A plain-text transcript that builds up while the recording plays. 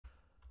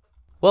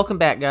Welcome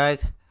back,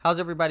 guys. How's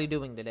everybody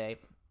doing today?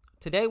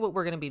 Today what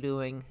we're going to be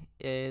doing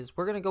is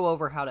we're going to go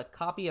over how to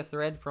copy a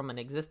thread from an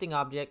existing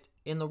object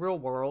in the real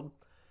world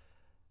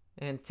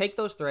and take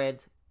those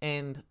threads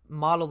and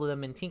model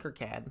them in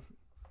Tinkercad.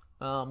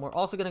 We're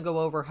also going to go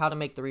over how to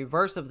make the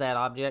reverse of that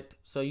object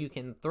so you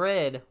can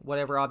thread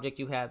whatever object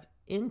you have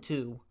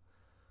into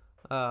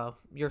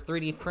your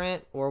 3D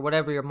print or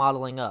whatever you're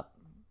modeling up.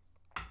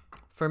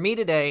 For me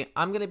today,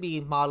 I'm going to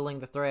be modeling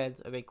the threads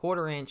of a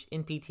 1/4 inch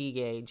NPT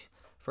gauge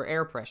for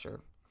air pressure.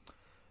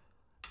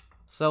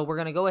 So we're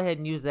going to go ahead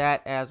and use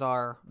that as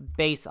our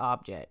base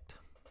object.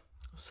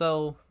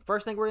 So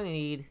first thing we're going to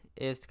need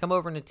is to come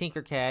over into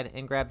Tinkercad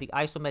and grab the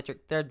isometric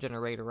thread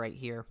generator right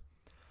here.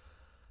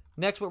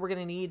 Next, what we're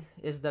going to need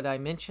is the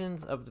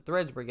dimensions of the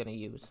threads we're going to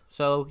use.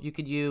 So you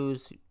could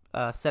use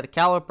a set of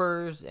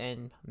calipers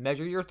and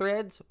measure your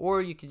threads,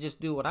 or you could just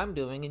do what I'm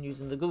doing and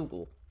using the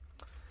Google.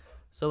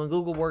 So in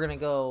Google, we're going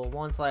to go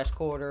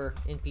 1/4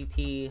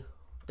 NPT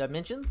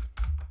dimensions.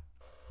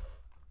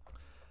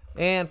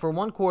 And for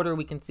 1/4,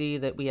 we can see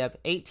that we have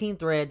 18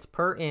 threads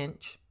per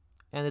inch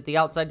and that the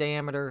outside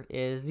diameter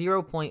is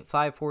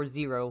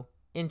 0.540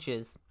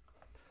 inches.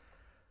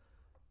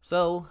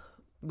 So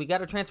we got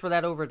to transfer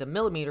that over to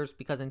millimeters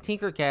because in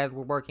Tinkercad,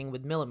 we're working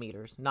with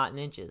millimeters, not in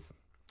inches.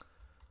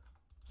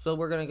 So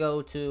we're going to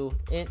go to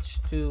inch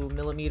to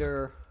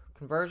millimeter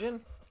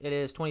conversion. It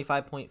is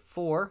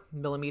 25.4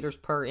 millimeters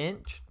per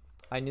inch.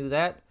 I knew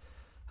that.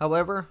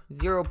 However,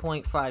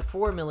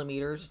 0.54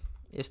 millimeters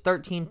is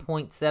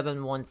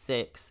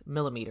 13.716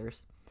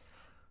 millimeters.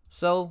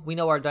 So we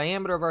know our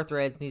diameter of our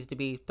threads needs to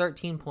be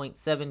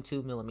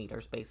 13.72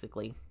 millimeters,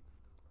 basically.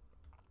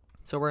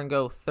 So we're going to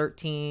go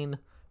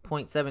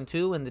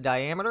 13.72 in the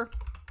diameter.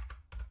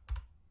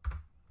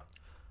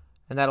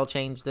 And that'll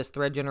change this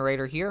thread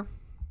generator here.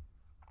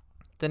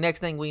 The next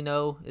thing we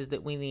know is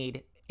that we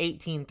need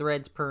 18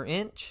 threads per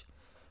inch.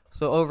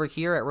 So over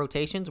here at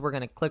rotations, we're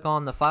going to click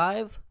on the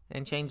 5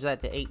 and change that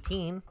to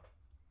 18.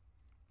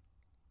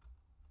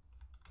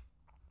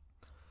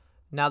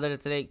 Now that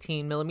it's at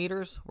 18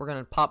 millimeters, we're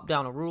going to pop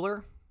down a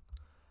ruler.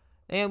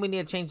 And we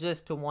need to change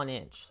this to 1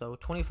 inch. So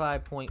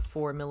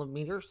 25.4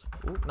 millimeters.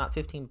 Ooh, not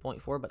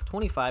 15.4, but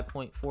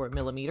 25.4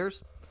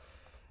 millimeters.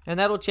 And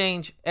that'll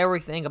change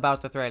everything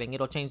about the threading.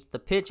 It'll change the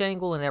pitch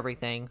angle and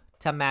everything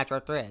to match our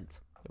threads.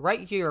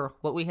 Right here,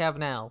 what we have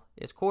now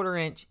is 1/4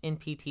 inch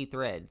NPT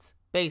threads,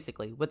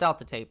 basically, without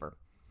the taper.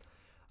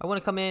 I want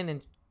to come in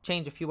and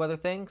change a few other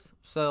things.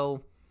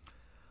 So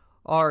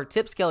our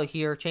tip scale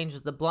here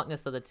changes the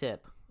bluntness of the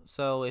tip.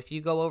 So if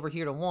you go over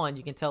here to 1,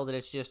 you can tell that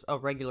it's just a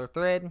regular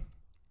thread.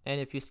 And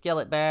if you scale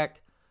it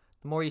back,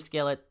 the more you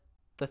scale it,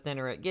 the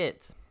thinner it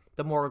gets.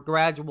 The more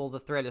gradual the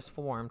thread is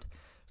formed.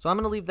 So I'm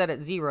going to leave that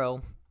at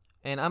 0.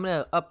 And I'm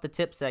going to up the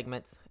tip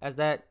segments as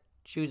that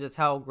chooses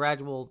how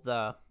gradual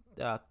the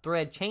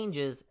thread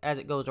changes as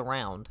it goes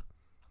around.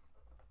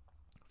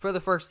 For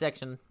the first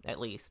section, at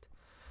least.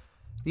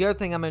 The other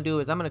thing I'm going to do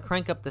is I'm going to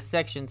crank up the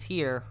sections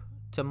here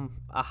to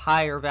a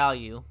higher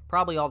value,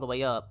 probably all the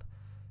way up.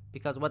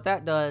 Because what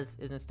that does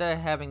is instead of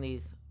having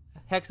these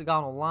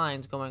hexagonal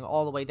lines going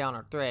all the way down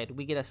our thread,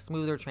 we get a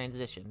smoother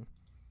transition.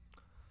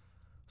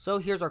 So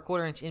here's our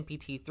 1/4 inch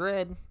NPT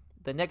thread.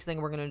 The next thing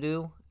we're going to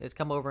do is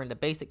come over into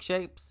basic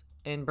shapes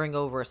and bring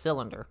over a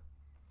cylinder.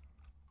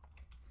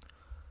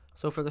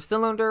 So for the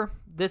cylinder,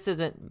 this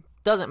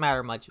doesn't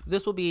matter much.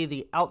 This will be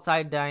the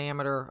outside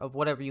diameter of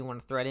whatever you want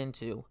to thread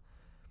into.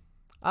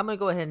 I'm going to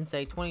go ahead and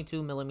say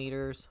 22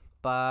 millimeters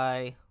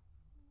by,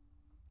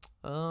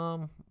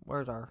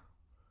 where's our,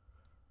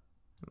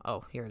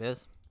 oh, here it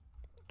is,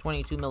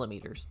 22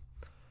 millimeters.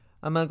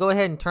 I'm going to go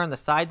ahead and turn the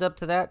sides up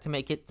to that to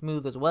make it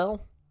smooth as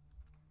well.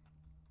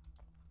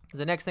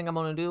 The next thing I'm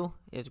going to do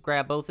is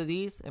grab both of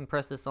these and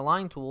press this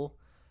align tool,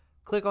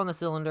 click on the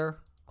cylinder,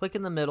 click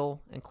in the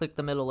middle, and click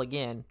the middle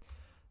again.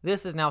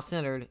 This is now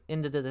centered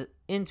into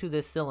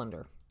this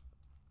cylinder.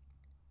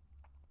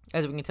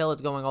 As we can tell,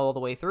 it's going all the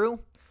way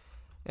through,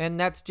 and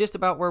that's just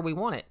about where we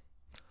want it.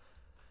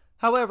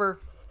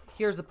 However,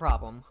 here's the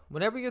problem.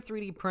 Whenever you're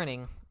 3D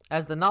printing,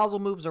 as the nozzle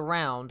moves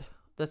around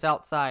this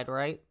outside,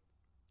 right,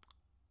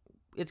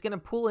 it's going to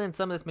pull in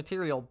some of this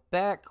material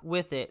back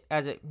with it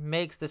as it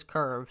makes this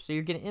curve. So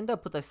you're going to end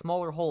up with a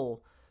smaller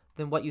hole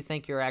than what you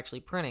think you're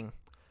actually printing.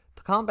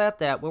 To combat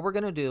that, what we're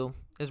going to do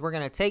is we're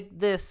going to take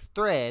this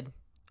thread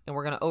and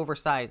we're going to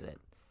oversize it.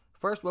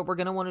 First, what we're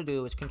going to want to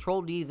do is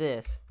Control D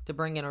this to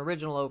bring an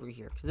original over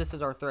here, because this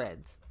is our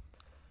threads.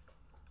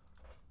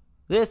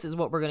 This is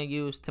what we're going to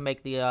use to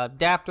make the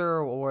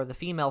adapter or the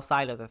female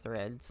side of the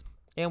threads.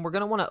 And we're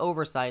going to want to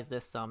oversize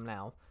this some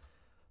now.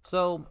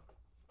 So,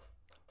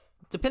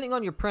 depending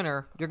on your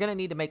printer, you're going to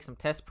need to make some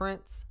test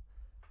prints.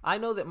 I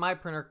know that my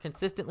printer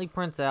consistently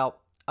prints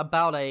out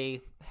about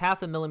a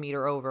 1/2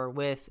 millimeter over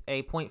with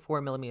a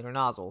 0.4 millimeter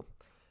nozzle.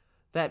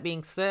 That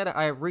being said,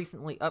 I have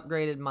recently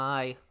upgraded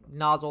my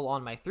nozzle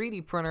on my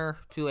 3D printer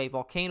to a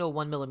Volcano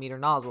 1 millimeter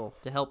nozzle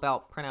to help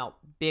out print out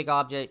big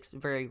objects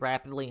very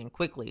rapidly and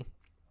quickly.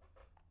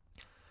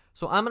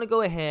 So I'm going to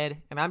go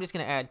ahead and I'm just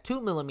going to add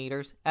 2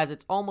 millimeters, as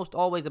it's almost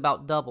always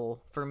about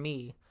double for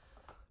me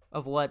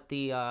of what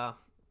the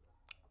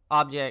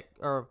object,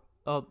 or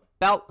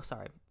about,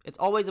 sorry, it's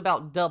always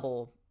about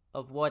double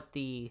of what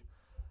the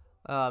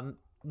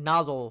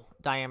nozzle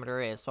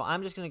diameter is. So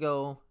I'm just going to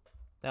go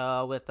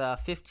with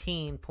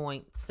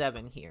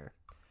 15.7 here.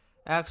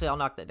 Actually, I'll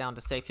knock that down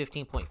to say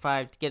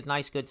 15.5 to get a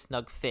nice, good,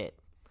 snug fit.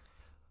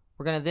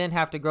 We're going to then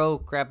have to go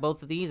grab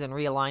both of these and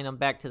realign them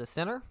back to the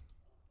center.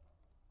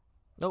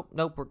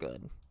 Nope, we're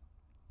good.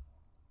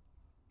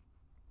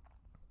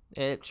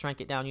 It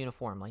shrank it down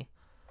uniformly.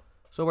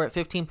 So we're at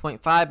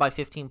 15.5 by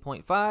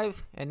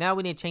 15.5, and now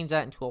we need to change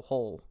that into a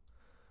hole.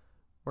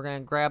 We're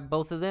going to grab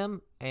both of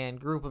them and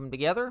group them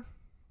together.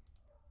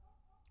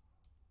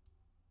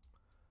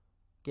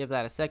 Give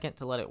that a second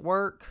to let it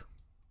work.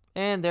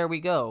 And there we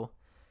go.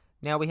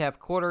 Now we have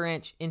 1/4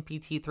 inch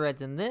NPT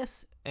threads in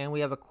this, and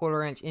we have a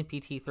 1/4 inch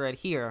NPT thread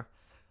here.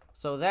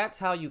 So that's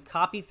how you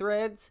copy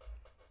threads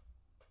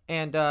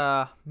and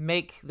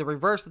make the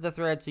reverse of the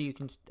thread so you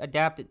can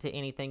adapt it to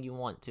anything you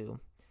want to.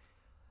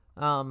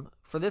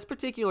 For this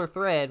particular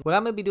thread, what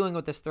I'm going to be doing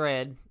with this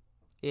thread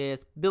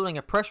is building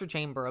a pressure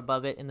chamber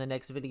above it in the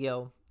next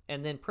video,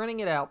 and then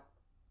printing it out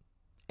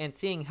and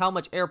seeing how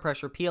much air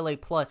pressure PLA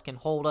Plus can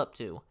hold up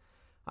to.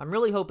 I'm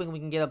really hoping we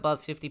can get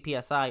above 50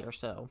 PSI or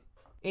so.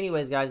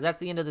 Anyways, guys, that's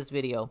the end of this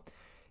video.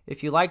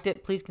 If you liked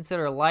it, please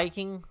consider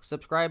liking,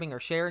 subscribing, or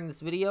sharing this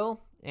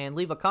video, and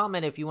leave a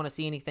comment if you want to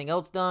see anything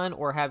else done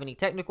or have any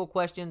technical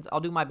questions. I'll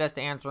do my best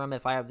to answer them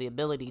if I have the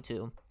ability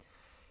to.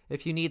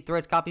 If you need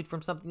threads copied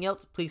from something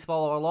else, please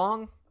follow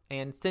along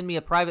and send me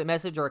a private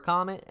message or a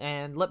comment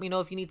and let me know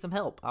if you need some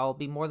help. I'll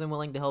be more than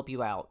willing to help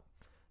you out.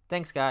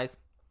 Thanks, guys.